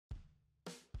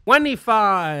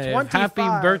25. 25.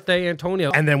 Happy birthday,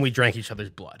 Antonio. And then we drank each other's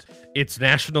blood. It's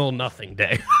National Nothing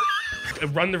Day.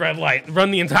 Run the red light.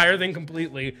 Run the entire thing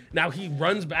completely. Now he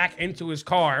runs back into his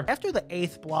car. After the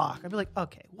 8th block, I'd be like,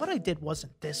 okay, what I did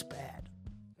wasn't this bad.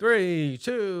 3,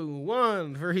 2,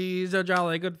 1. For he's a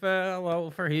jolly good fellow.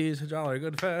 For he's a jolly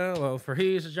good fellow. For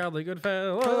he's a jolly good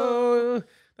fellow.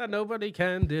 That nobody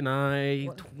can deny.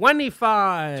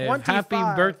 25. 25.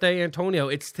 Happy birthday, Antonio.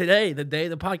 It's today, the day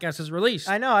the podcast is released.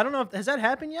 I know. I don't know. Has that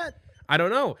happened yet? I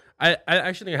don't know. I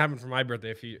actually think it happened for my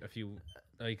birthday a few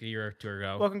like a year or two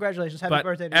ago. Well, congratulations. Happy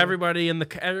birthday to everybody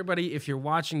everybody, if you're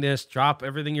watching this, drop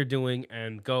everything you're doing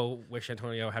and go wish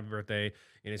Antonio happy birthday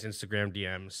in his Instagram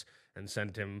DMs and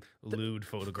send him lewd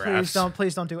photographs.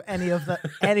 Please don't do any of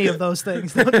those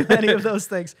things. Don't do any of those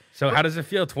things. So how does it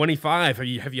feel? 25.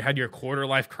 Have you had your quarter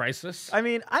life crisis? I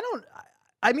mean,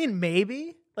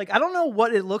 maybe. Like, I don't know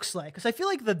what it looks like, because I feel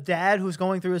like the dad who's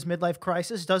going through his midlife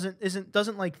crisis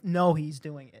doesn't like know he's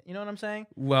doing it. You know what I'm saying?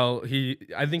 Well,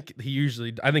 I think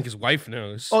his wife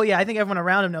knows. Oh yeah, I think everyone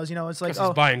around him knows. You know, it's like, he's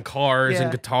buying cars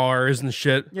and guitars and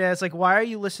shit. Yeah, it's like, why are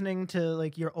you listening to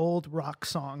like your old rock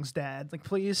songs, Dad? Like,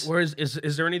 please. Or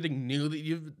is there anything new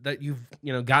that you've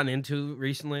gotten into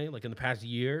recently, like in the past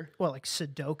year? Well, like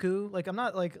Sudoku. Like, I'm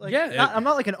not like yeah, I'm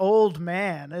not like an old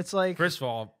man. It's like, first of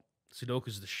all,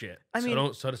 Sudoku's the shit. I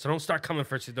mean, so don't start coming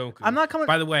for Sudoku. I'm not coming.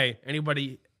 By the way,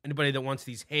 anybody that wants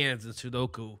these hands in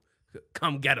Sudoku,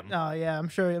 come get them. Oh yeah, I'm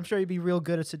sure you'd be real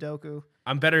good at Sudoku.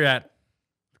 I'm better at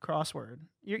crossword.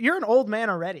 You're an old man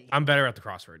already. I'm better at the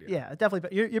crossword. Yeah,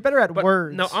 definitely. You're better at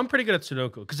words. No, I'm pretty good at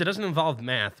Sudoku because it doesn't involve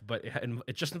math, but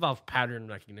it just involves pattern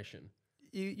recognition.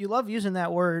 You love using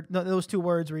that word, those two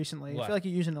words recently. What? I feel like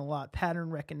you're using it a lot.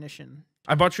 Pattern recognition.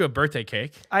 I bought you a birthday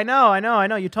cake. I know.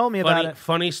 You told me about it.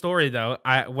 Funny story though.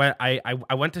 I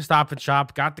went to Stop and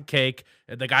Shop, got the cake.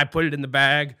 The guy put it in the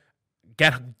bag.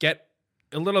 Get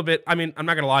a little bit. I mean, I'm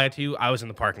not gonna lie to you. I was in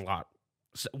the parking lot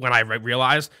when I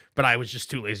realized, but I was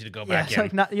just too lazy to go back in.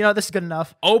 Like, this is good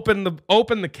enough. Open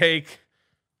the cake,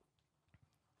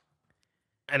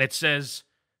 and it says,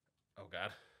 "Oh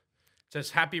God." It says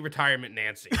 "Happy Retirement,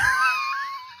 Nancy."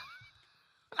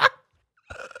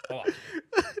 Hold on.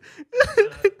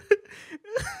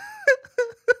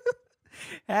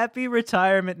 Happy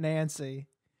Retirement, Nancy.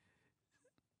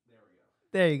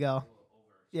 There you go.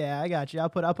 Yeah, I got you. I'll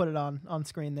put it on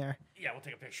screen there. Yeah, we'll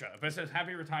take a picture of it. But it says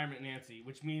 "Happy Retirement, Nancy,"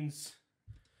 which means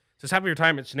 "Happy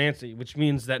Retirement, Nancy," which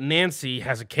means that Nancy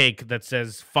has a cake that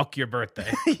says "Fuck your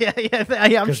birthday." yeah.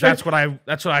 I'm sure that's what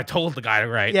I told the guy to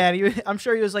write. Yeah, I'm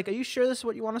sure he was like, "Are you sure this is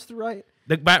what you want us to write?"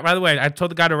 By the way, I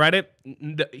told the guy to write it.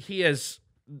 He has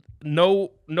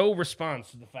no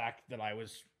response to the fact that I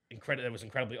was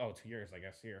incredibly. Oh, 2 years, I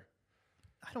guess. Here.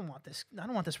 I don't want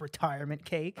this retirement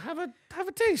cake. Have a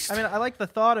taste. I mean, I like the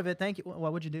thought of it. Thank you.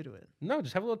 What would you do to it? No,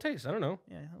 just have a little taste. I don't know.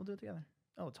 Yeah, we'll do it together.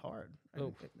 Oh, it's hard.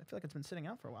 Oh. I feel like it's been sitting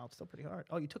out for a while. It's still pretty hard.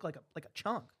 Oh, you took like a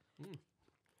chunk.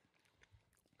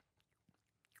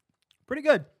 Pretty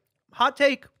good. Hot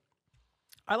take.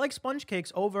 I like sponge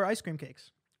cakes over ice cream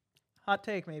cakes. Hot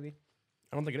take, maybe.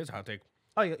 I don't think it is a hot take.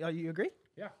 Oh, you agree?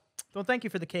 Yeah. Well, thank you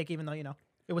for the cake, even though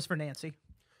it was for Nancy.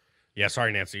 Yeah,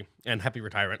 sorry, Nancy, and happy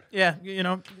retirement. Yeah,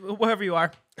 wherever you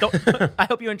are. I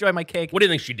hope you enjoy my cake. What do you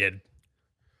think she did?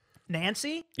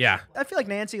 Nancy? Yeah. I feel like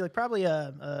Nancy, like probably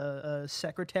a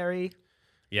secretary.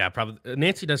 Yeah, probably.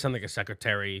 Nancy does sound like a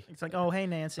secretary. It's like, oh, hey,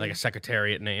 Nancy. Like a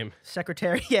secretariat name.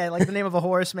 Secretary, yeah, like the name of a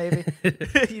horse, maybe.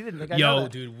 You didn't think I know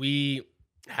that. Dude, we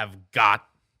have got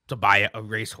to buy a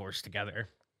racehorse together.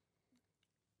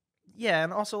 Yeah,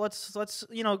 and also let's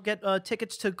get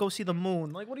tickets to go see the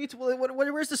moon. Like,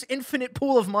 where's this infinite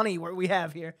pool of money where we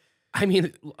have here? I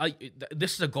mean,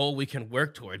 this is a goal we can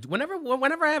work towards. Whenever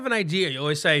I have an idea, you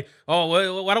always say, "Oh,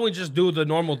 well, why don't we just do the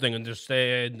normal thing and just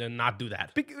stay and not do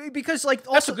that?" Because like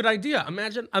that's a good idea.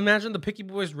 Imagine the Picky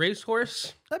Boys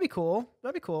racehorse. That'd be cool.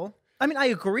 I mean, I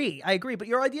agree, but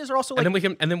your ideas are also like. And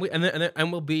then we can,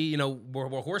 and we'll be,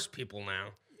 we're horse people now.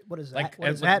 What is that? Like, what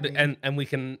does that mean? And we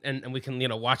can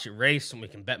watch it race and we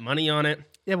can bet money on it.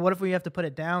 Yeah, but what if we have to put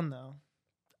it down though?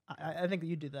 I think that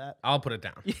you do that. I'll put it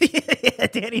down. Yeah,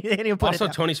 Danny will put also, it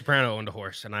down. Tony Soprano owned a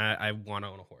horse, and I want to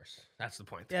own a horse. That's the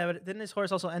point. Yeah, but didn't his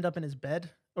horse also end up in his bed?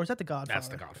 Or is that the Godfather?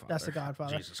 That's the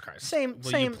Godfather. Jesus Christ. Same.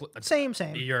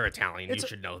 You're Italian. You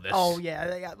should know this. Oh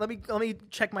yeah. Let me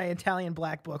check my Italian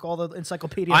black book. All the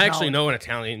encyclopedia. I actually know an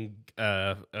Italian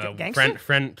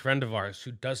friend of ours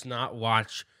who does not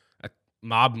watch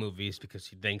mob movies because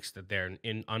he thinks that they're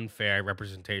an unfair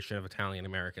representation of Italian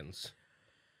Americans.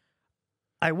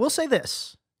 I will say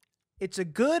this. it's a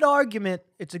good argument.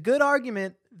 It's a good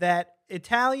argument that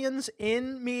Italians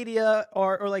in media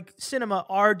or like cinema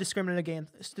are discriminated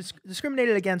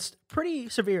against pretty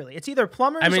severely. It's either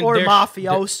plumbers or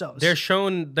mafiosos.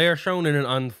 They're shown in an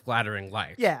unflattering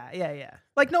light. Yeah.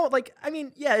 Like no, like I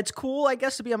mean, yeah, it's cool, I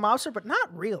guess, to be a mobster, but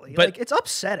not really. But like it's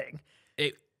upsetting.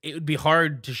 It would be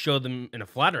hard to show them in a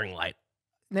flattering light.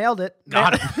 Nailed it.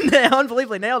 Got it.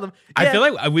 Unbelievably nailed him. Yeah. I feel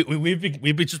like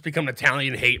we've just become an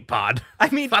Italian hate pod. I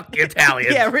mean, fuck the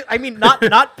Italians. Yeah, I mean,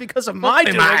 not because of my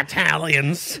doing. My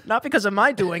Italians. Not because of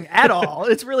my doing at all.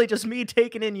 It's really just me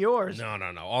taking in yours. No.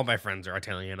 All my friends are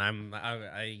Italian. I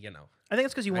think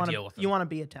it's because you want to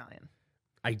be Italian.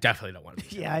 I definitely don't want to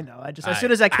be. Yeah, I know. As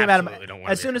soon as that came out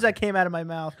of my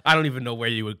mouth, I don't even know where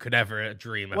you could ever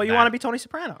dream of Well, you want to be Tony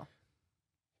Soprano.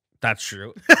 That's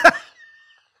true.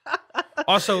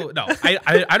 Also, no,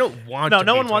 I don't want to be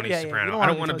Tony Soprano. I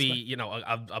don't want to be,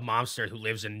 a monster who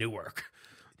lives in Newark.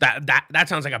 That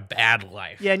sounds like a bad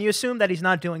life. Yeah, and you assume that he's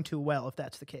not doing too well if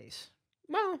that's the case.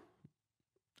 Well,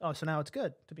 so now it's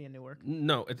good to be in Newark.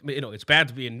 No, it's bad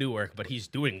to be in Newark, but he's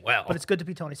doing well. But it's good to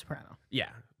be Tony Soprano. Yeah,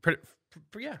 pretty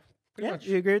much.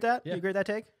 You agree with that? Yeah. You agree with that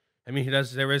take? I mean,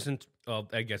 there isn't. Well,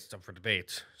 I guess it's up for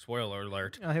debate. Spoiler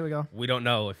alert. Oh, here we go. We don't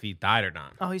know if he died or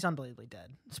not. Oh, he's unbelievably dead.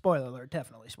 Spoiler alert.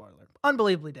 Definitely spoiler alert.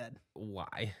 Unbelievably dead.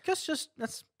 Why? Just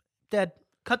that's dead.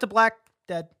 Cut to black.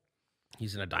 Dead.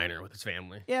 He's in a diner with his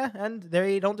family. Yeah, and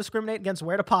they don't discriminate against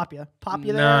where to pop you. Pop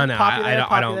you there. No, pop you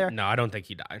there, I don't. there. No, I don't think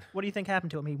he died. What do you think happened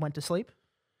to him? He went to sleep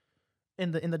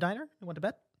in the diner. He went to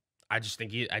bed. I just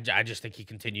think he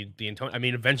continued being Tony. I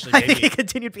mean, eventually, I maybe think he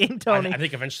continued being Tony. I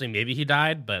think eventually, maybe he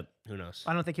died, but who knows?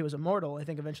 I don't think he was immortal. I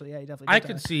think eventually, he definitely.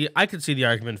 I could see the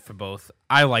argument for both.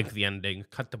 I like the ending.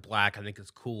 Cut to black. I think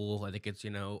it's cool. I think it's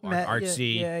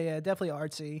artsy. Yeah, definitely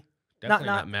artsy. Definitely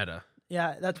not meta.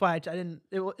 Yeah, that's why I didn't.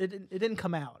 It didn't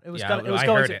come out. It was.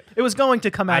 It was going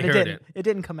to come out. It didn't. It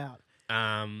didn't come out.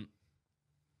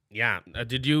 Yeah.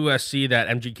 Did you see that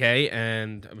MGK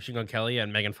and Machine Gun Kelly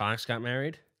and Megan Fox got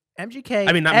married? MGK.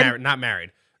 I mean, not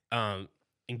married.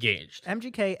 Engaged.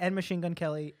 MGK and Machine Gun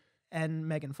Kelly and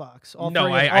Megan Fox. All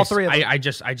three of them. I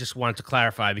just wanted to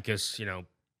clarify because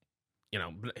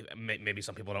maybe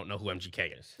some people don't know who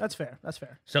MGK is. That's fair.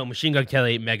 So Machine Gun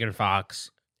Kelly, Megan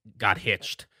Fox got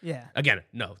hitched. Yeah. Again,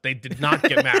 no, they did not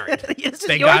get married. This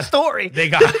is your story. They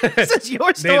got. This is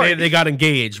your story. They got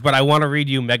engaged, but I want to read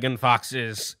you Megan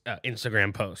Fox's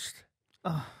Instagram post.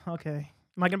 Oh, okay.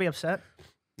 Am I gonna be upset?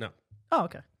 No. Oh,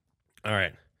 okay. All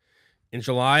right. In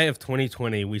July of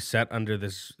 2020, we sat under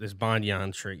this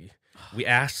banyan tree. We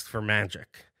asked for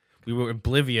magic. We were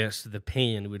oblivious to the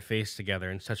pain we would face together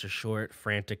in such a short,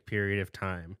 frantic period of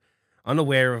time,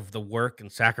 unaware of the work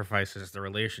and sacrifices the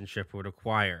relationship would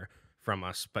require from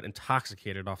us, but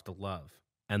intoxicated off the love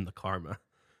and the karma.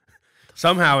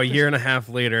 Somehow, a year and a half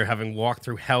later, having walked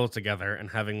through hell together and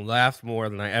having laughed more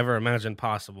than I ever imagined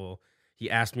possible, he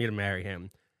asked me to marry him.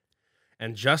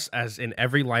 And just as in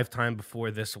every lifetime before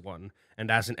this one,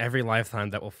 and as in every lifetime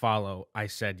that will follow, I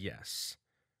said yes.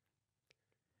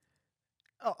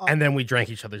 And then we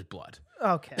drank each other's blood.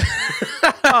 Okay.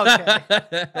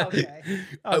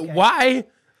 Why?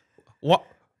 What?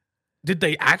 Did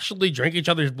they actually drink each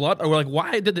other's blood? Or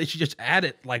why did she just add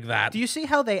it like that? Do you see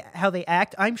how they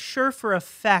act? I'm sure for a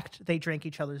fact they drank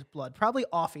each other's blood, probably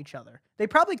off each other. They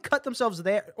probably cut themselves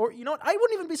there. Or you know what? I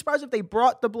wouldn't even be surprised if they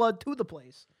brought the blood to the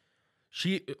place.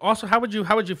 She also, how would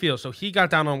you feel? So he got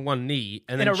down on one knee,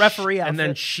 and in then a referee outfit, and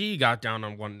then she got down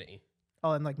on one knee.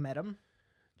 Oh, and met him.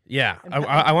 Yeah,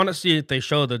 I want to see if they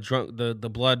show the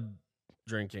blood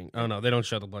drinking. Oh no, they don't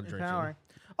show the blood drinking.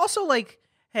 Also,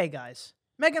 hey guys,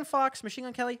 Megan Fox, Machine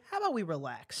Gun Kelly, how about we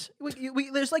relax?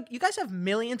 There's you guys have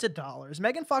millions of dollars.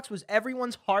 Megan Fox was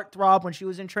everyone's heartthrob when she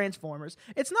was in Transformers.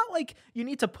 It's not like you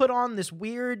need to put on this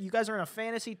weird, you guys are in a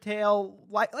fantasy tale.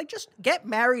 Just get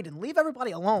married and leave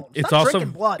everybody alone. Stop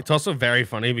drinking blood. It's also very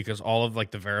funny because all of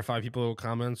the verified people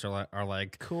comments are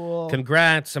like cool,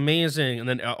 congrats, amazing, and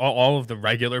then all of the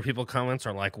regular people comments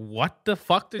are like, what the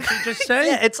fuck did she just say?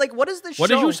 Yeah, it's what is this show? What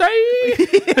did you say?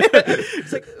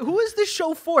 It's who is this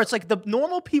show for? It's the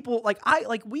normal people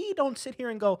we don't sit here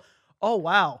and go, oh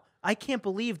wow, I can't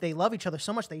believe they love each other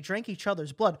so much they drank each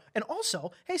other's blood. And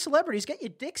also, hey celebrities, get your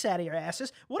dicks out of your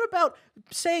asses. What about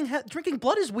saying drinking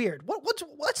blood is weird? What's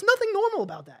nothing normal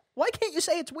about that? Why can't you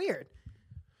say it's weird?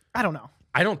 I don't know.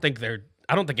 I don't think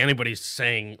anybody's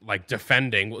saying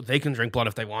defending. They can drink blood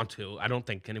if they want to. I don't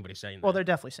think anybody's saying that. Well, they're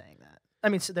definitely saying that. I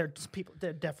mean, they're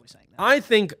definitely saying that. I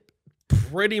think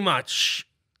pretty much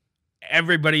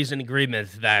everybody's in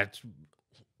agreement that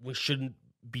we shouldn't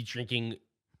be drinking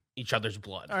each other's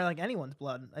blood. Or anyone's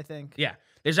blood, I think. Yeah.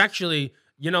 There's actually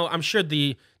I'm sure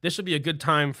this would be a good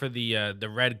time for the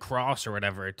Red Cross or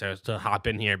whatever to hop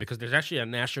in here because there's actually a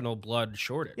national blood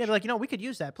shortage. Yeah, they're like, we could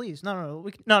use that, please. No,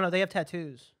 they have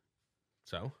tattoos.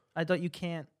 So I thought you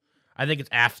can't. I think it's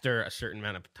after a certain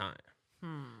amount of time.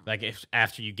 Hmm. Like if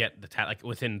after you get the like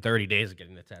within 30 days of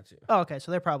getting the tattoo. Oh, okay,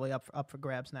 so they're probably up for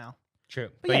grabs now. True,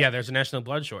 But but yeah. yeah, there's a national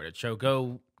blood shortage. So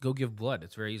go give blood.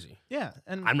 It's very easy. Yeah,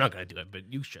 and I'm not gonna do it,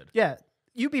 but you should. yeah,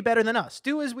 you be better than us.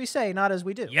 Do as we say, not as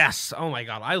we do. Yes. Oh my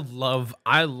god, I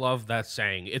love that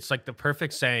saying. It's like the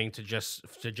perfect saying to just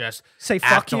Say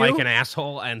fuck act you. like an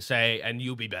asshole and say and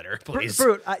you be better, please.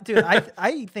 Brute,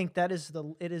 I think it is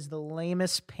the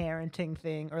lamest parenting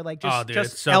thing, or like just Oh, dude,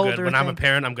 just it's so elder good. When I'm a thing.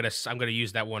 parent, I'm gonna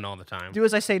use that one all the time. Do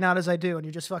as I say, not as I do, and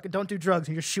you just fucking don't do drugs,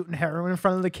 and you're just shooting heroin in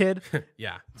front of the kid.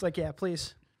 Yeah. It's like, yeah,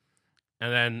 please.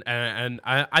 And then and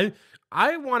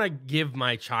I want to give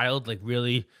my child like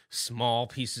really small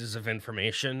pieces of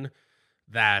information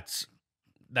that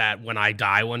when I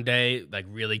die one day, like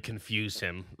really confuse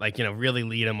him, like really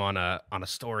lead him on a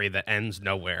story that ends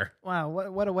nowhere. Wow,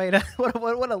 what a way to what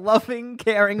a loving,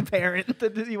 caring parent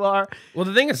that you are. Well,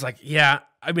 the thing is, like, yeah,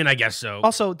 I mean, I guess so.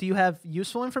 Also, do you have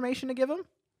useful information to give him?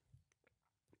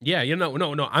 Yeah,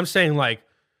 no, I'm saying like.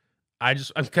 I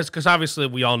just because obviously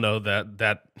we all know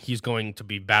that he's going to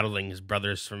be battling his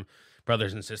brothers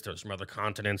and sisters from other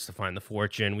continents to find the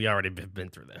fortune. We already have been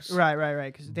through this,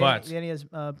 Right. Because But- Danny has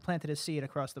planted his seed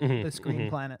across Mhm, this green mhm.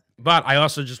 planet. But I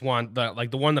also just want the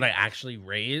one that I actually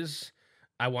raise.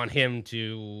 I want him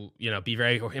to be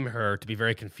him or her to be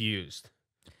very confused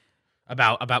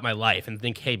about my life and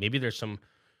think, hey, maybe there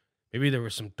were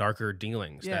some darker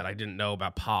dealings Yeah. that I didn't know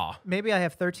about Pa. Maybe I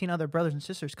have 13 other brothers and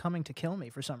sisters coming to kill me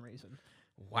for some reason.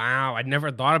 Wow, I'd never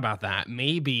thought about that.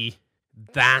 Maybe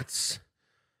that's.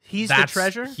 He's the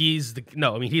treasure? He's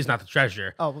not the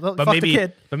treasure. Oh, well, but fuck maybe, the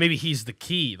kid. but maybe he's the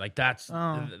key. Like that's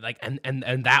Oh. like,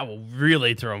 and that will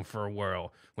really throw him for a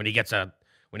whirl when he gets a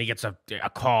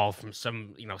call from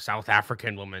some South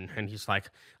African woman, and he's like,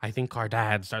 I think our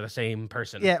dads are the same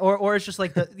person. Yeah, or it's just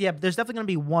like there's definitely gonna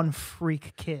be one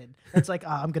freak kid. It's like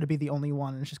I'm gonna be the only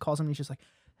one, and it just calls him. And he's just like,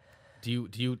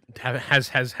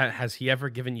 has he ever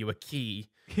given you a key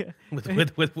yeah. with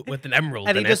an emerald?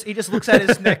 And in he just looks at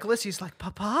his necklace. He's like,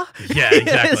 Papa. it? Yeah,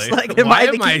 exactly. It's like, Why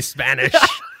the am I key? Spanish?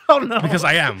 Oh no. Because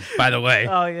I am, by the way.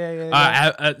 Oh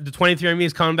yeah. The 23andMe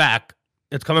is coming back.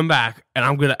 It's coming back, and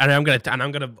I'm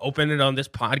gonna open it on this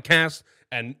podcast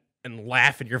and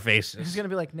laugh in your faces. It's gonna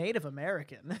be like Native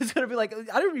American. It's gonna be like,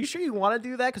 are you sure you want to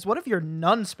do that? Because what if you're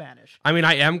non-Spanish? I mean,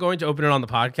 I am going to open it on the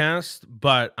podcast,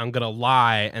 but I'm gonna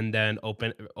lie and then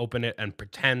open it and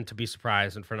pretend to be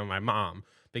surprised in front of my mom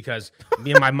because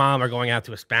me and my mom are going out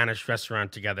to a Spanish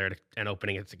restaurant together and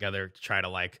opening it together to try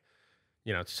to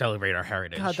to celebrate our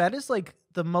heritage. God, that is like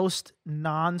the most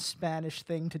non-Spanish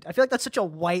thing to do. I feel like that's such a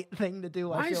white thing to do.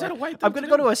 Why I feel is that like. a white thing I'm to gonna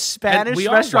do? go to a Spanish we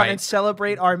are restaurant white. and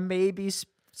celebrate our maybe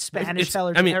Spanish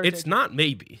heritage. I mean, it's not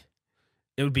maybe.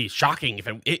 It would be shocking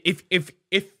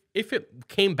if it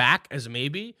came back as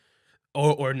maybe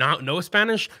or not no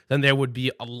Spanish, then there would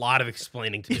be a lot of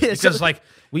explaining to do. Yeah, Because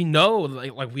we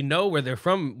know we know where they're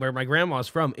from, where my grandma's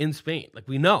from in Spain. Like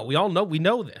we all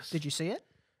know this. Did you see it?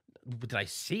 Did I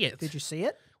see it? Did you see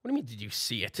it? What do you mean? Did you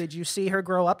see it? Did you see her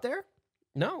grow up there?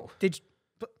 No. Did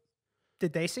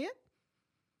they see it?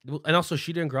 Well, and also,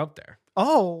 she didn't grow up there.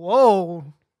 Oh,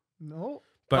 whoa, no.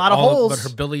 But Lot of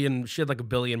holes. But she had like a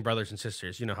billion brothers and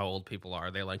sisters. You know how old people are.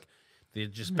 They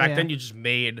just back Yeah. then you just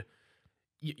made.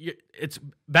 It's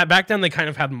back then they kind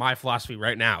of had my philosophy.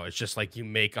 Right now, it's just like you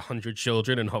make 100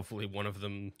 children and hopefully one of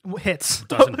them Hits.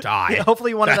 doesn't die. Yeah,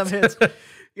 hopefully one of them hits.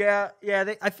 Yeah.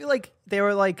 I feel like they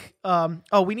were like,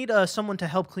 we need someone to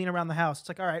help clean around the house. It's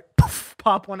like, all right, poof,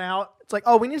 pop one out. It's like,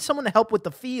 oh, we need someone to help with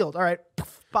the field. All right,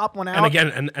 poof, pop one out. And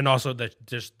again, and also that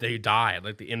just they died.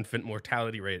 Like the infant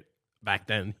mortality rate back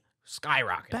then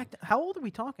skyrocketed. How old are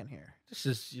we talking here? This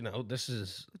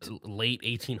is late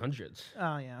 1800s.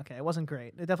 Oh yeah, okay. It wasn't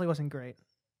great. It definitely wasn't great.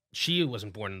 She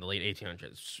wasn't born in the late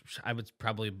 1800s. I would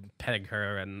probably peg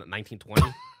her in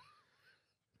 1920.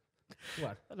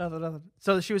 What? Nothing.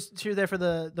 So she was there for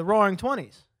the Roaring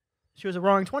 20s. She was a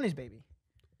Roaring 20s baby.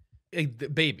 The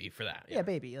baby for that. Yeah,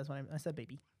 baby. That's what I said.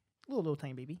 Baby, little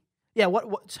tiny baby. Yeah.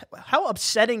 How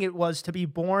upsetting it was to be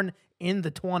born in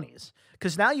the 20s.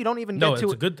 Because now you don't even No, get to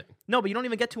it's a good thing. No, but you don't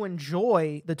even get to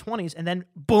enjoy the 20s, and then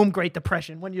boom, Great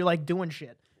Depression when you're like doing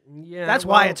shit. Yeah, That's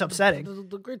why it's upsetting.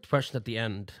 The Great Depression at the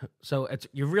end. So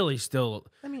you're really still.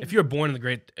 I mean, If you were born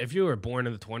in if you were born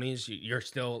in the 20s,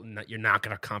 you're not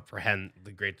going to comprehend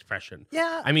the Great Depression.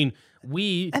 yeah. I mean,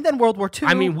 And then World War II.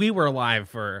 I mean, we were alive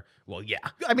for yeah.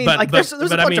 I mean, like, there's a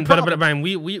bunch of I mean, problems.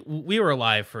 we were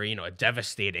alive for a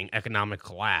devastating economic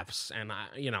collapse, and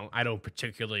I don't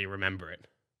particularly remember it.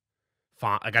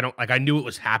 Like I knew it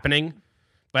was happening,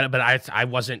 but I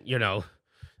wasn't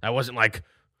I wasn't like,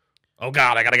 oh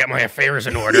God, I gotta get my affairs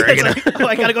in order. It's like, oh,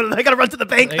 I gotta run to the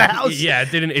bank house. Yeah,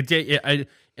 it did.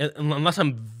 Unless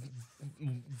I'm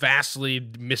vastly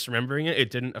misremembering it, it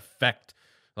didn't affect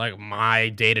like my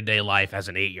day-to-day life as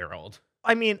an 8-year-old.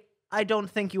 I mean, I don't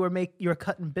think you were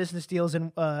cutting business deals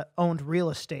and owned real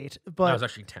estate, but I was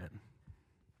actually 10.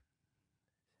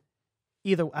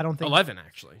 I don't think 11,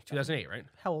 actually. 2008, right?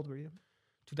 How old were you?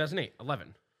 2008, 11.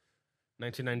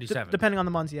 1997. Depending on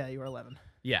the months, yeah, you were 11.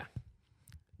 Yeah.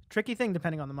 Tricky thing,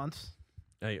 depending on the months.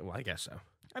 Well, I guess so.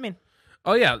 I mean,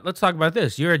 oh yeah, let's talk about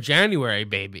this. You're a January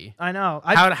baby. I know.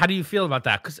 How do you feel about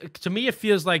that? Because to me, it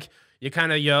feels like you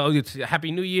kind of it's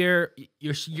Happy New Year.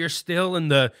 You're still in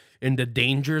the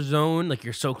danger zone. Like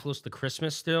you're so close to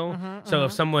Christmas still. So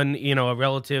if someone a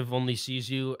relative only sees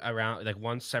you around like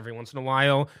every once in a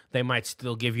while, they might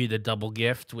still give you the double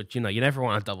gift, which you never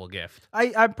want a double gift.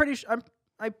 I'm pretty sure.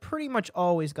 I pretty much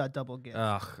always got double gift.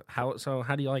 How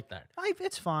do you like that?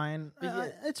 It's fine.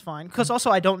 It's fine because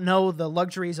also I don't know the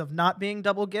luxuries of not being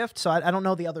double gift, so I don't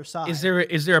know the other side. Is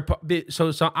there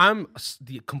so I'm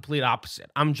the complete opposite.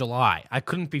 I'm July. I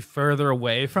couldn't be further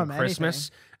away from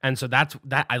Christmas, and so that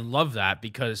I love that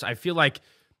because I feel like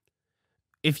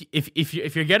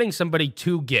if you're getting somebody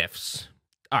 2 gifts.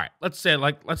 All right, let's say it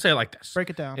like this. Break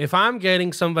it down. If I'm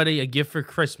getting somebody a gift for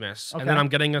Christmas and then Okay. I'm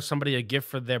getting somebody a gift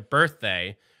for their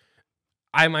birthday,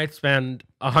 I might spend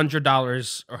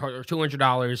 $100 or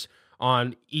 $200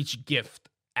 on each gift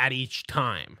at each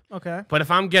time. Okay. But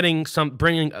if I'm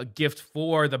bringing a gift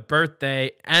for the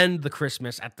birthday and the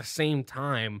Christmas at the same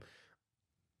time,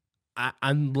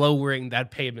 I'm lowering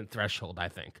that payment threshold. I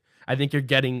think you're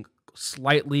getting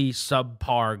slightly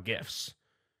subpar gifts.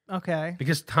 Okay.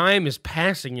 Because time is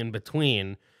passing in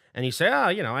between, and you say,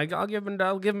 I'll give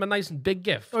him a nice big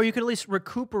gift. Or you could at least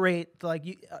recuperate like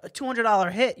a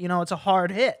 $200 hit. It's a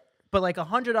hard hit, but like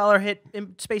 $100 hit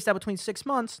spaced out between 6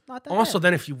 months, not that. Also, bad.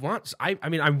 then if you want, I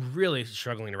mean, I'm really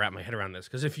struggling to wrap my head around this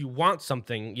because if you want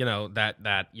something,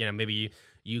 that maybe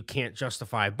you can't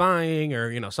justify buying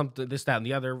or something this, that, and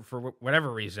the other for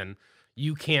whatever reason,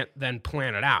 you can't then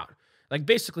plan it out. Like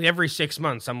basically every 6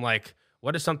 months, I'm like,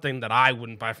 what is something that I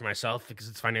wouldn't buy for myself because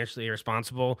it's financially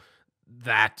irresponsible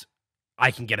that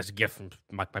I can get as a gift from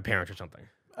my parents or something?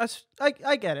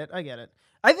 I get it.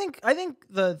 I think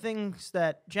the things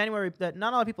that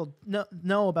not a lot of people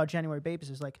know about January babies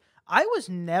is like I was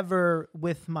never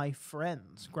with my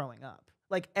friends growing up.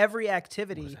 Like every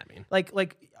activity, What does that mean?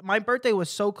 like my birthday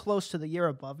was so close to the year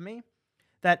above me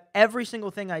that every single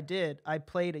thing I did, I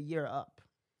played a year up.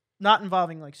 Not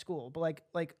involving like school, but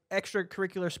like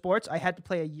extracurricular sports, I had to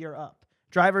play a year up.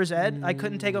 Driver's ed, I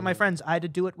couldn't take it with my friends. I had to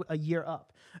do it a year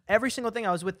up. Every single thing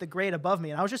I was with the grade above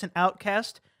me, and I was just an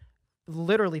outcast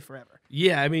literally forever.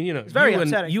 Yeah, I mean, It's very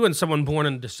upsetting. You and someone born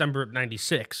in December of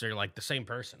 '96 are like the same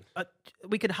person.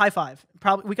 We could high five.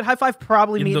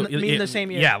 Probably meet in the same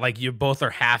year. Yeah, like you both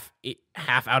are half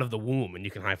out of the womb, and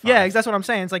you can high five. Yeah, that's what I'm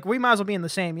saying. It's like we might as well be in the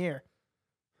same year.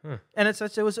 Huh. And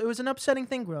it was an upsetting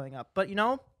thing growing up, but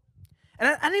and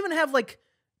I didn't even have like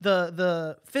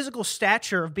the physical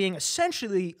stature of being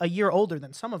essentially a year older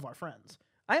than some of our friends.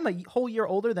 I am a whole year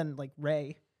older than like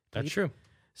Ray. That's true.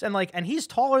 And he's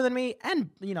taller than me,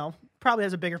 and probably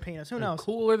has a bigger penis. Who knows?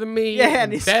 Cooler than me. Yeah, and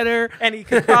and he's better. and he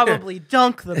could probably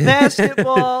dunk the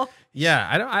basketball. Yeah,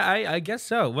 I guess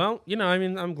so. Well, I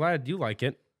mean, I'm glad you like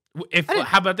it.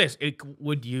 How about this?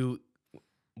 Would you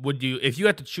if you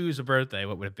had to choose a birthday,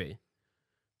 what would it be?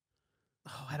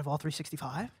 Oh, out of all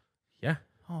 365? Yeah.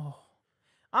 Oh,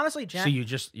 honestly, So you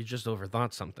just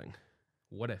overthought something.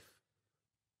 What if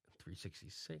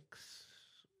 366?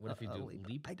 What if you do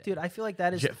leap day? Dude, I feel like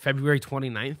that is. February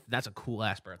 29th? That's a cool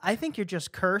ass birthday. I think you're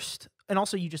just cursed, and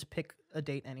also you just pick a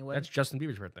date anyway. That's Justin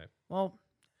Bieber's birthday. Well,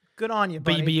 good on you,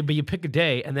 But buddy. you pick a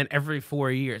day, and then every 4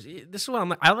 years. This is what I'm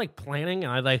like. I like planning,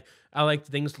 and I like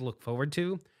things to look forward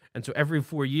to. And so every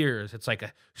 4 years, it's like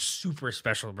a super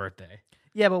special birthday.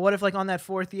 Yeah, but what if like on that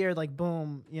 4th year, like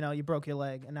boom, you broke your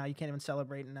leg, and now you can't even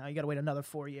celebrate, and now you got to wait another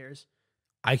 4 years.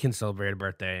 I can celebrate a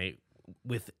birthday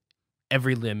with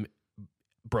every limb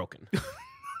broken.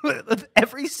 with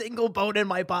every single bone in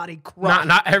my body crushed.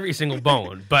 Not every single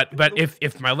bone, but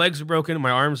if my legs are broken,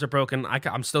 my arms are broken,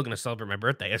 I'm still gonna celebrate my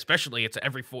birthday. Especially if it's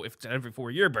every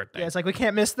 4-year birthday. Yeah, it's like we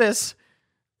can't miss this.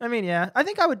 I mean, yeah, I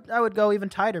think I would go even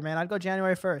tighter, man. I'd go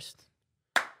January 1st,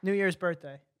 New Year's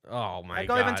birthday. Oh my I'd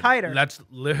go god, even tighter. That's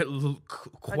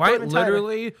quite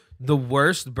literally the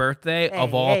worst birthday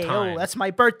of all time. Oh, that's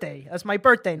my birthday. That's my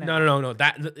birthday now. No.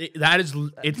 That is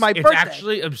it's my it's birthday.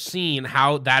 actually obscene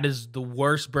how that is the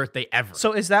worst birthday ever.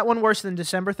 So is that one worse than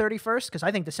December 31st? Because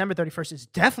I think December 31st is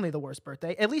definitely the worst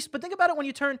birthday. At least, but think about it when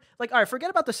you turn, like, all right, forget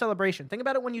about the celebration. Think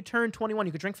about it when you turn 21,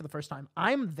 you could drink for the first time.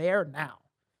 I'm there now.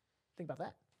 Think about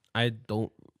that. I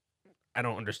don't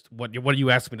understand what do you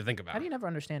ask me to think about? How do you never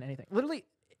understand anything? Literally,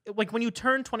 like when you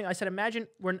turn 20, I said, imagine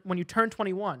when you turn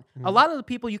 21, Mm-hmm. a lot of the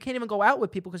people, you can't even go out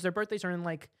with people because their birthdays are in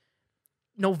like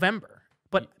November.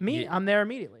 But me, I'm there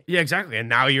immediately. Yeah, exactly. And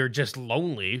now you're just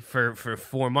lonely for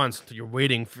 4 months. You're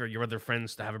waiting for your other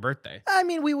friends to have a birthday. I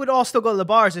mean, we would all still go to the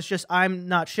bars. It's just I'm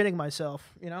not shitting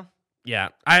myself, you know? Yeah,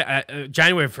 I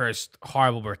January 1st,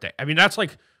 horrible birthday. I mean, that's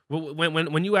like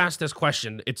when you ask this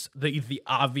question, it's the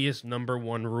obvious number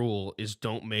one rule is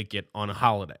don't make it on a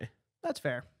holiday That's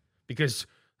fair. because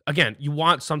again, you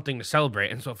want something to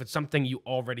celebrate, and so if it's something you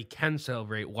already can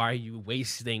celebrate, why are you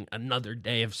wasting another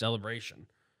day of celebration?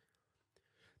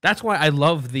 That's why I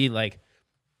love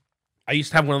I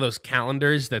used to have one of those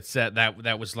calendars that said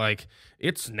that was like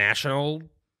it's National,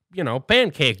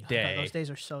 Pancake Day. Those days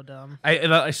are so dumb.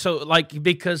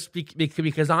 Because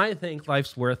I think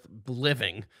life's worth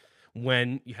living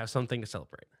when you have something to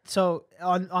celebrate. So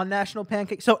on National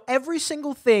Pancake, so every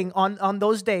single thing on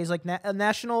those days, like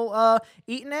National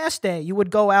Eat an Ass Day, you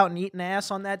would go out and eat an ass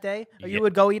on that day, or you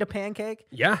would go eat a pancake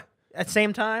Yeah, at the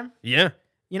same time. yeah.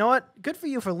 You know what? Good for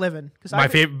you for living. Because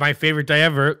My favorite day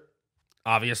ever,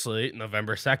 obviously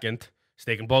November 2nd,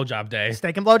 Steak and Blowjob Day.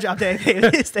 Steak and blowjob day,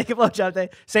 baby. Steak and blowjob day,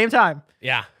 same time.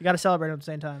 Yeah. You got to celebrate them at the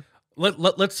same time.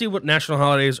 Let's see what national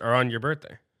holidays are on your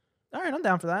birthday. All right, I'm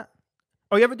down for that.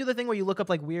 Oh, you ever do the thing where you look up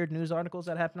like weird news articles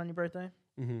that happen on your birthday?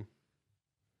 Mm-hmm.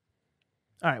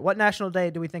 All right, what national day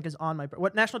do we think is on my birthday?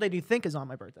 What national day do you think is on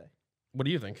my birthday? What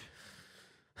do you think?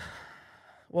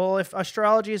 Well, if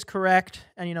astrology is correct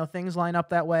and things line up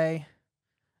that way,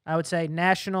 I would say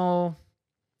National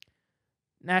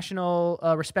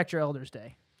Respect Your Elders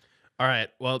Day. All right.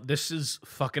 Well, this is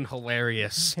fucking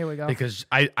hilarious. Here we go. Because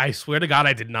I swear to God,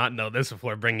 I did not know this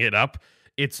before bringing it up.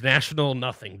 It's National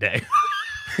Nothing Day.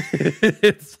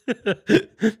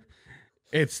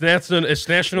 it's National What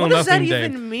does Nothing that Day.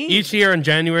 even mean? Each year on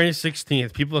January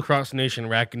 16th, people across the nation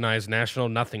recognize National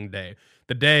Nothing Day.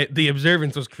 The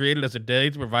observance was created as a day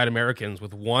to provide Americans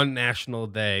with one national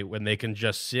day when they can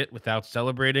just sit without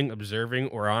celebrating, observing,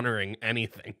 or honoring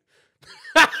anything.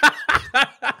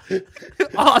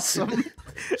 Awesome.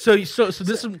 So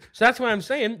that's why I'm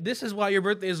saying this is why your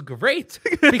birthday is great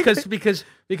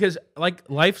because like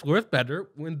life's worth better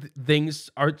when things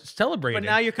are celebrated. But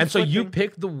now you're and so you conflicting.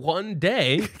 pick the one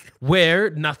day where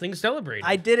nothing's celebrated.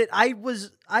 I did it.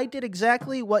 I did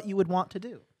exactly what you would want to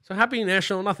do. So happy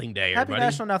National Nothing Day, Happy everybody.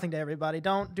 National Nothing Day, everybody.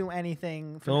 Don't do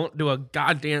anything. Don't do a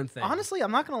goddamn thing. Honestly,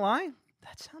 I'm not going to lie.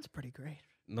 That sounds pretty great.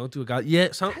 Don't do a yeah.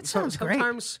 That sounds great.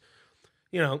 Sometimes,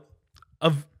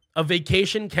 a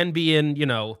vacation can be in, You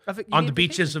on need the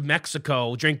beaches of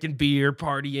Mexico, drinking beer,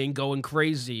 partying, going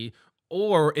crazy,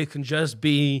 or it can just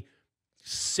be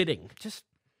sitting, Just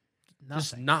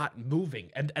just nothing. not moving,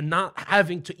 and not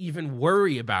having to even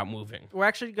worry about moving. We're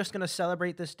actually just going to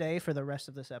celebrate this day for the rest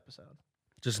of this episode.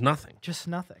 Just nothing. Just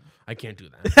nothing. I can't do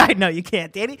that. I know you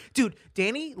can't.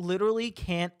 Danny literally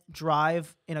can't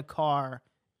drive in a car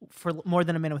for more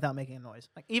than a minute without making a noise.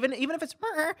 Like even if it's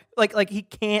like he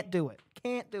can't do it.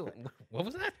 Can't do it. What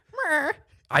was that?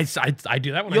 I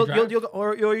do that when I You'll drive. go,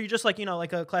 or you just like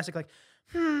like a classic like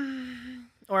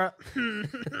or a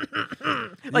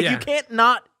like Yeah. you can't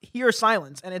not hear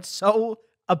silence, and it's so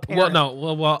apparent.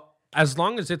 Well, as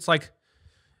long as it's like,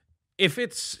 if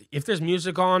there's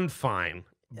music on, fine.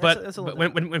 But, that's a little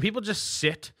but when people just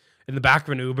sit in the back of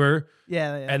an Uber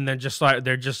yeah. and then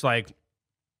they're just like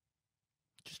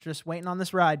Just waiting on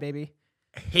this ride, baby.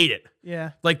 hate it.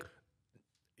 Yeah. Like,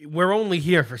 we're only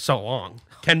here for so long.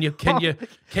 Can you say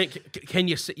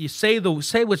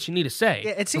what you need to say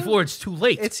Yeah, it seems- before it's too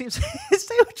late? It seems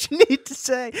say what you need to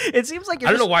say. It seems like you're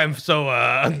I don't know just- why I'm so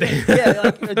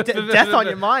death on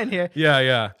your mind here.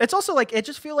 Yeah. It's also like it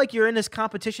just feel like you're in this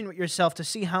competition with yourself to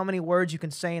see how many words you can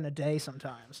say in a day.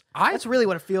 Sometimes that's really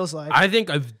what it feels like. I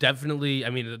think I've definitely. I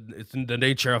mean, it's the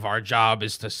nature of our job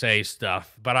is to say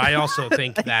stuff, but I also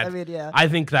think that I mean, yeah. I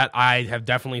think that I have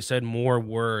definitely said more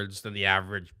words than the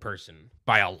average average person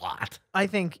by a lot. I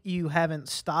think you haven't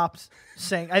stopped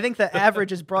saying. I think the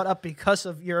average is brought up because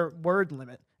of your word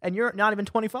limit, and you're not even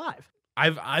 25.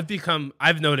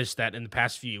 I've noticed that in the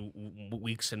past few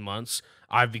weeks and months,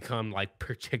 I've become like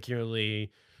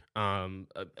particularly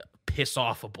piss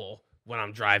offable when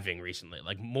I'm driving recently,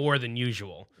 like more than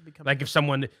usual. Like if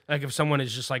someone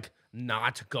is just like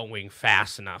not going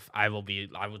fast enough, I will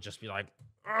just be like,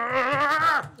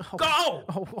 go.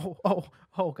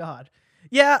 Oh God.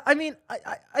 Yeah, I mean,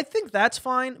 I think that's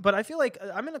fine, but I feel like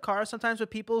I'm in a car sometimes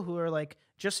with people who are like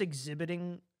just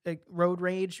exhibiting like, road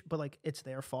rage, but like it's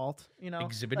their fault, you know?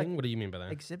 Exhibiting? Like, what do you mean by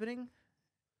that?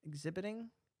 exhibiting?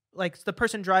 Like the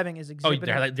person driving is exhibiting.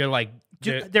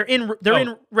 They're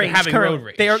in rage. having road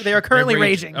rage. They are currently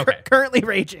raging. Okay. Currently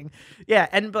raging. Yeah,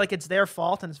 and like it's their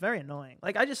fault, and it's very annoying.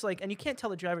 Like I just like, and you can't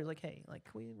tell the driver like, hey, like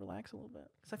can we relax a little bit?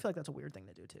 Because I feel like that's a weird thing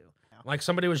to do too. Like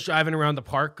somebody was driving around the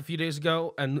park a few days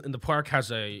ago, and the park has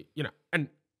and I'm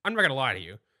not gonna lie to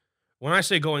you, when I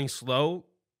say going slow,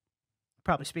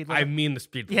 Probably speed limit. I mean the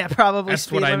speed limit. Yeah, probably. That's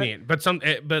speed what limit. I mean. But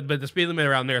the speed limit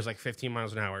around there is like 15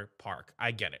 miles an hour. Park.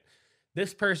 I get it.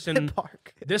 This person,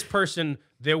 Park.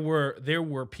 there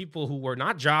were people who were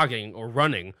not jogging or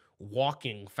running,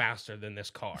 walking faster than this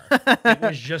car. It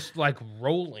was just like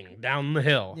rolling down the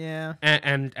hill. Yeah.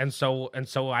 And so I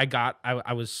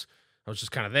was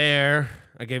just kind of there.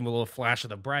 I gave him a little flash of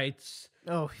the brights.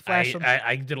 Oh, flash.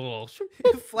 I did a little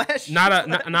Flash. not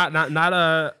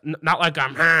like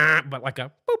I'm but like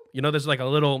a boop. You know, there's like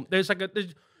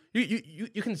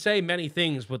you can say many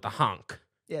things with the honk.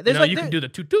 Yeah, there's you can do the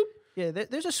toot toot. Yeah,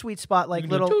 there's a sweet spot like You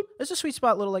can do little. toot. There's a sweet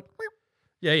spot little like.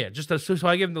 Yeah. So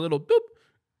I gave him the little boop.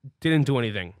 Didn't do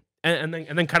anything, and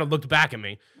then kind of looked back at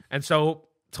me, and so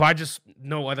I just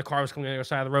know why the car was coming on the other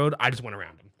side of the road. I just went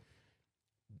around him.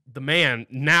 The man,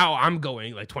 now I'm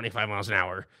going like 25 miles an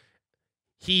hour.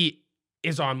 He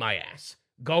is on my ass,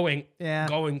 going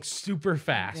super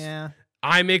fast. Yeah.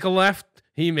 I make a left,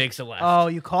 he makes a left. Oh,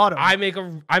 you caught him. I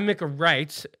make a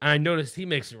right, and I notice he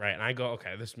makes a right, and I go,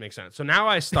 okay, this makes sense. So now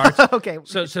I start. Okay.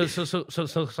 So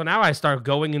now I start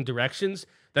going in directions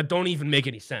that don't even make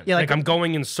any sense. Yeah, like I'm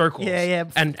going in circles. Yeah.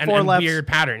 And weird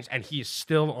patterns, and he is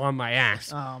still on my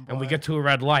ass. Oh, and we boy. get to a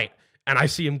red light, and I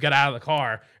see him get out of the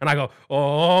car, and I go,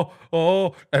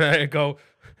 oh, and I go.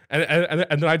 And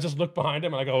then I just look behind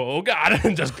him and I go, oh God,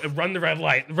 and just run the red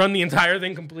light, run the entire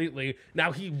thing completely.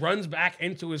 Now he runs back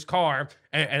into his car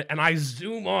and I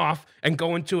zoom off and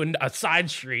go into a side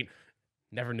street.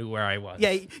 Never knew where I was.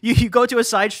 Yeah, you go to a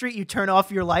side street, you turn off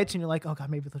your lights, and you're like, oh God,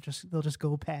 maybe they'll just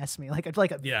go past me, like a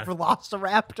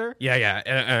velociraptor. Yeah,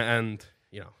 and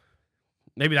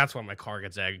maybe that's why my car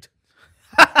gets egged.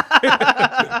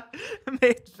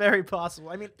 It's very possible.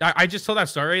 I mean, I just told that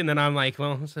story and then I'm like,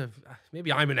 well,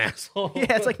 maybe I'm an asshole.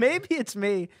 yeah, it's like maybe it's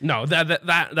me. No,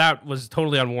 that was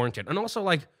totally unwarranted. And also,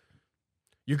 like,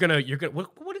 you're gonna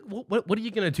what are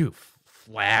you gonna do?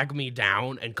 Flag me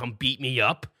down and come beat me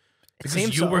up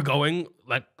because you were going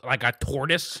like a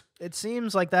tortoise? It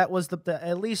seems like that was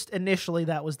at least initially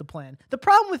that was the plan. The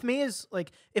problem with me is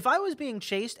like if I was being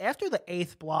chased after the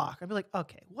 8th block, I'd be like,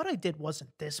 okay, what I did wasn't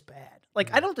this bad.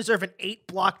 Like I don't deserve an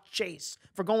 8-block chase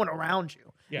for going around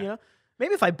you. Yeah. You know,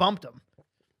 maybe if I bumped them.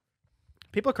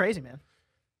 People are crazy, man.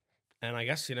 And I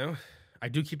guess I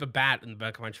do keep a bat in the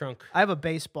back of my trunk. I have a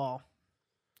baseball,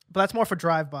 but that's more for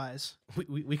drive-bys.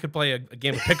 We could play a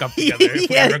game of pickup together if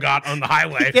we ever got on the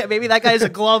highway. Yeah, maybe that guy has a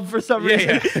glove for some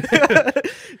reason.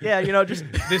 Yeah, just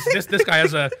this guy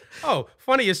has a. Oh,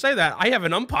 funny you say that. I have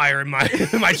an umpire in my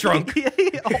trunk.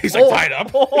 He's Oh. like tied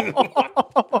up.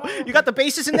 You got the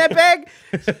bases in that bag?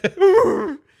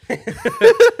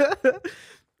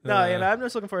 No, I'm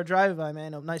just looking for a drive-by,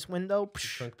 man. A nice window.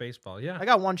 Trunk baseball. Yeah, I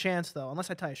got one chance though, unless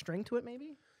I tie a string to it,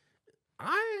 maybe.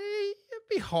 It'd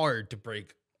be hard to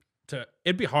break.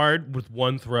 It'd be hard with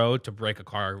one throw to break a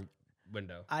car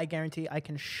window. I guarantee I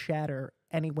can shatter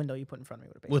any window you put in front of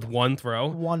me with a baseball. With one throw.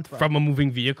 One throw From a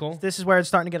moving vehicle. This is where it's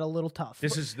starting to get a little tough.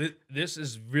 This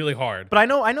is really hard. But I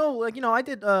know, like I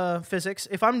did physics.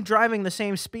 If I'm driving the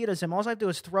same speed as him, all I have to do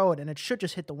is throw it, and it should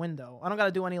just hit the window. I don't got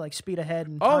to do any like speed ahead.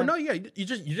 And Oh time. no, yeah, you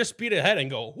just speed ahead and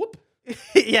go whoop.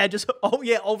 Yeah,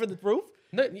 over the roof.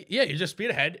 No, yeah, you just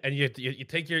speed ahead and you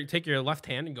take your left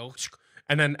hand and go,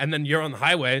 and then you're on the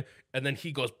highway and then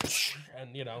he goes,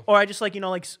 and Or I just like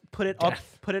put it up,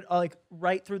 Death. put it like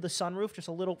right through the sunroof, just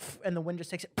a little, and the wind just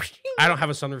takes it. I don't have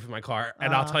a sunroof in my car,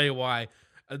 and I'll tell you why.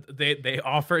 They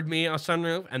offered me a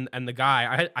sunroof, and the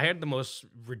guy I had the most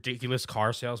ridiculous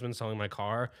car salesman selling my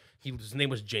car. His name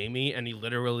was Jamie, and he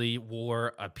literally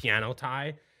wore a piano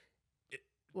tie.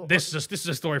 This is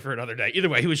a story for another day. Either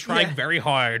way, he was trying very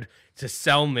hard to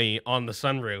sell me on the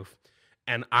sunroof,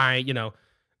 and I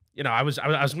was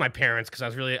with my parents because I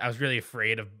was really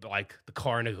afraid of like the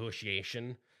car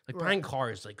negotiation. Like buying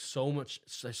cars, like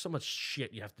there's so much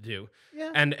shit you have to do.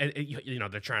 Yeah. And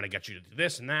they're trying to get you to do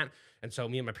this and that. And so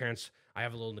me and my parents, I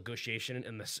have a little negotiation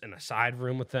in a side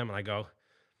room with them, and I go,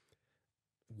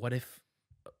 "What if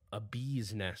a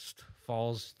bee's nest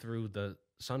falls through the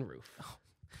sunroof?"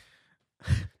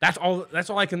 That's all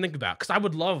I can think about, because I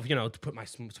would love, to put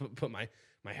my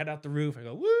head out the roof and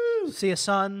go, woo, See a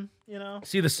sun,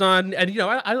 see the sun, and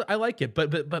I like it,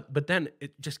 but then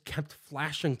it just kept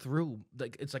flashing through,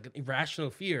 like it's like an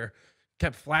irrational fear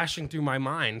kept flashing through my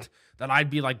mind that I'd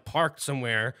be like parked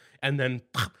somewhere and then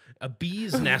a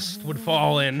bee's nest would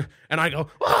fall in, and I go,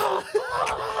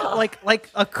 like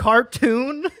a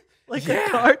cartoon, like a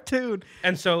cartoon.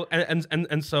 and so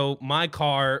my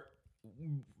car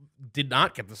did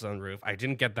not get the sunroof. I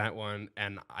didn't get that one,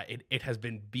 and it has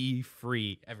been bee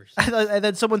free ever since. And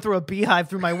then someone threw a beehive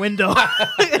through my window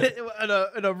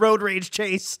in a road rage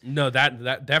chase. No,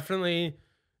 that definitely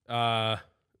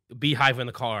beehive in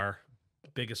the car.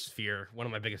 Biggest fear. One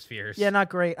of my biggest fears. Yeah, not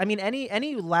great. I mean,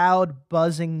 any loud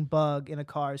buzzing bug in a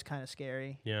car is kind of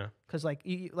scary. Yeah. Because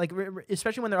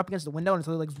especially when they're up against the window and it's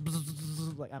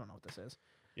like I don't know what this is.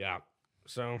 Yeah.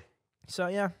 So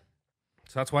Yeah.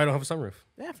 So that's why I don't have a sunroof.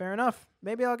 Yeah, fair enough.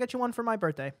 Maybe I'll get you one for my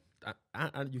birthday.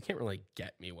 You can't really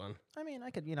get me one. I mean, I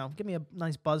could, give me a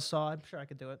nice buzzsaw. I'm sure I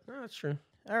could do it. No, that's true.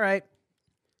 All right.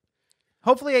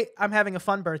 Hopefully, I'm having a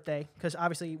fun birthday because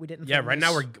obviously we didn't. Yeah, right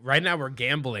now we're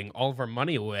gambling all of our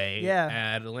money away. Yeah.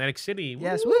 At Atlantic City.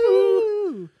 Yes,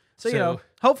 woo! So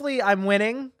hopefully I'm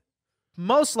winning.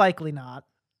 Most likely not.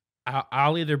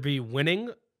 I'll either be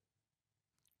winning,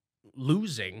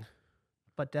 losing,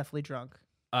 but definitely drunk.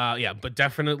 Yeah, but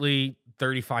definitely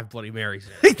 35 Bloody Marys.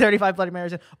 35 Bloody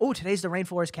Marys. Oh, today's the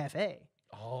Rainforest Cafe.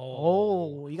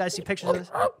 Oh, you guys see pictures of this?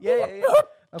 Yeah.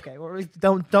 Okay, well,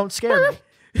 don't scare me.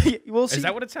 We'll see. Is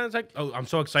that what it sounds like? Oh, I'm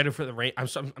so excited for the rain.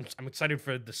 I'm excited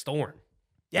for the storm.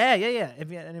 Yeah. If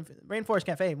Rainforest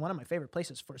Cafe, one of my favorite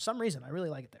places for some reason. I really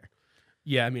like it there.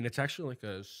 Yeah, I mean it's actually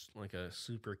like a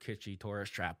super kitschy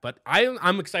tourist trap, but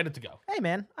I'm excited to go. Hey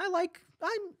man, I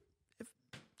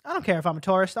don't care if I'm a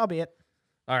tourist. I'll be it.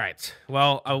 All right.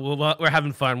 Well, we're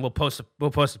having fun. We'll post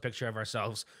a picture of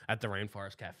ourselves at the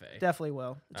Rainforest Cafe. Definitely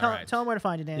will. Tell them where to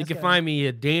find you, Danny. You can find me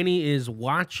at Danny is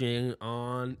Watching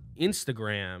on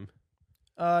Instagram.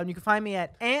 You can find me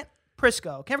at Aunt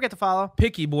Prisco. Can't forget to follow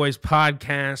Picky Boys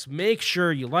Podcast. Make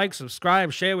sure you like,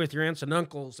 subscribe, share with your aunts and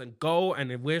uncles, and go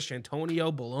and wish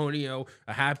Antonio Bologna a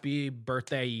happy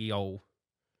birthday, yo.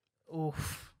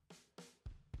 Oof.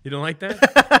 You don't like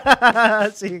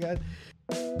that? See you guys.